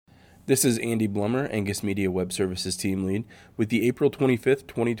This is Andy Blummer, Angus Media Web Services Team Lead, with the April 25th,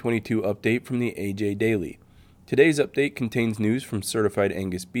 2022 update from the AJ Daily. Today's update contains news from Certified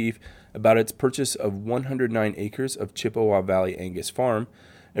Angus Beef about its purchase of 109 acres of Chippewa Valley Angus Farm,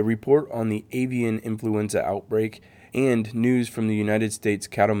 a report on the avian influenza outbreak, and news from the United States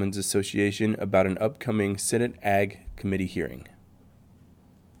Cattlemen's Association about an upcoming Senate Ag Committee hearing.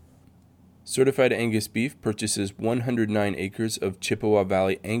 Certified Angus Beef purchases 109 acres of Chippewa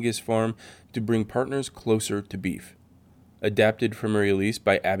Valley Angus Farm to bring partners closer to beef. Adapted from a release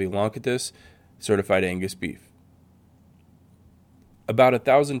by Abby Lonkitis, Certified Angus Beef. About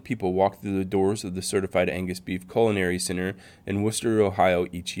 1,000 people walk through the doors of the Certified Angus Beef Culinary Center in Worcester, Ohio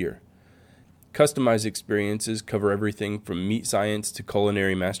each year. Customized experiences cover everything from meat science to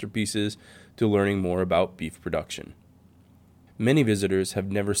culinary masterpieces to learning more about beef production. Many visitors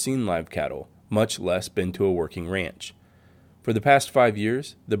have never seen live cattle, much less been to a working ranch. For the past 5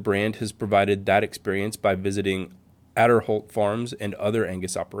 years, the brand has provided that experience by visiting Adderholt Farms and other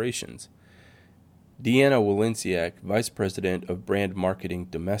Angus operations. Deanna Walenciak, Vice President of Brand Marketing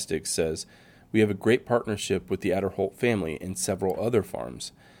Domestics, says, "We have a great partnership with the Adderholt family and several other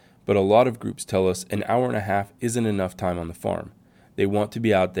farms, but a lot of groups tell us an hour and a half isn't enough time on the farm. They want to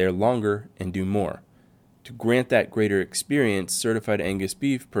be out there longer and do more." To grant that greater experience, Certified Angus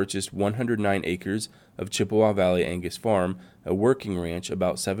Beef purchased 109 acres of Chippewa Valley Angus Farm, a working ranch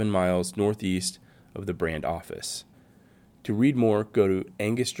about 7 miles northeast of the brand office. To read more, go to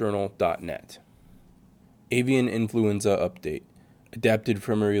angusjournal.net. Avian Influenza Update. Adapted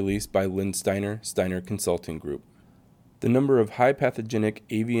from a release by Lynn Steiner, Steiner Consulting Group. The number of high pathogenic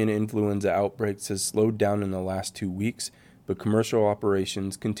avian influenza outbreaks has slowed down in the last 2 weeks, but commercial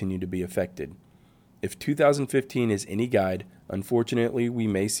operations continue to be affected. If 2015 is any guide, unfortunately, we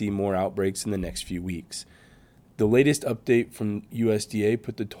may see more outbreaks in the next few weeks. The latest update from USDA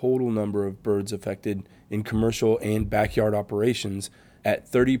put the total number of birds affected in commercial and backyard operations at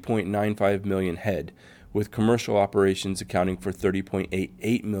 30.95 million head, with commercial operations accounting for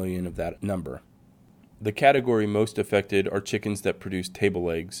 30.88 million of that number. The category most affected are chickens that produce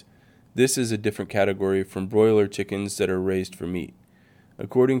table eggs. This is a different category from broiler chickens that are raised for meat.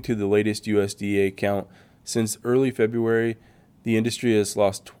 According to the latest USDA count, since early February, the industry has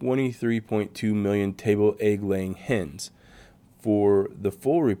lost 23.2 million table egg-laying hens. For the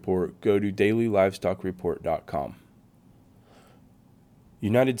full report, go to dailylivestock.report.com.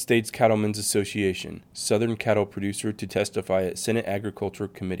 United States Cattlemen's Association, Southern cattle producer to testify at Senate Agriculture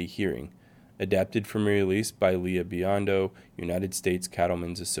Committee hearing. Adapted from a release by Leah Biondo, United States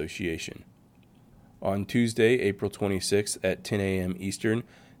Cattlemen's Association. On Tuesday, April 26th at 10 a.m. Eastern,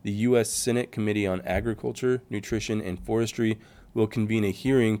 the U.S. Senate Committee on Agriculture, Nutrition, and Forestry will convene a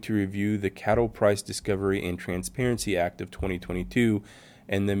hearing to review the Cattle Price Discovery and Transparency Act of 2022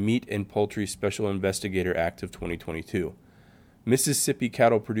 and the Meat and Poultry Special Investigator Act of 2022. Mississippi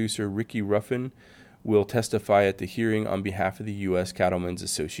cattle producer Ricky Ruffin will testify at the hearing on behalf of the U.S. Cattlemen's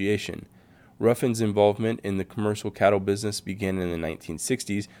Association. Ruffin's involvement in the commercial cattle business began in the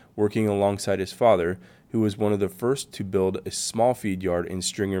 1960s, working alongside his father, who was one of the first to build a small feed yard in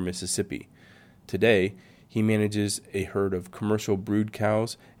Stringer, Mississippi. Today, he manages a herd of commercial brood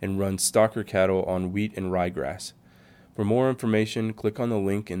cows and runs stocker cattle on wheat and ryegrass. For more information, click on the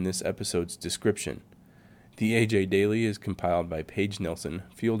link in this episode's description. The AJ Daily is compiled by Paige Nelson,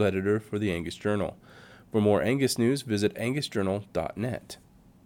 field editor for the Angus Journal. For more Angus news, visit angusjournal.net.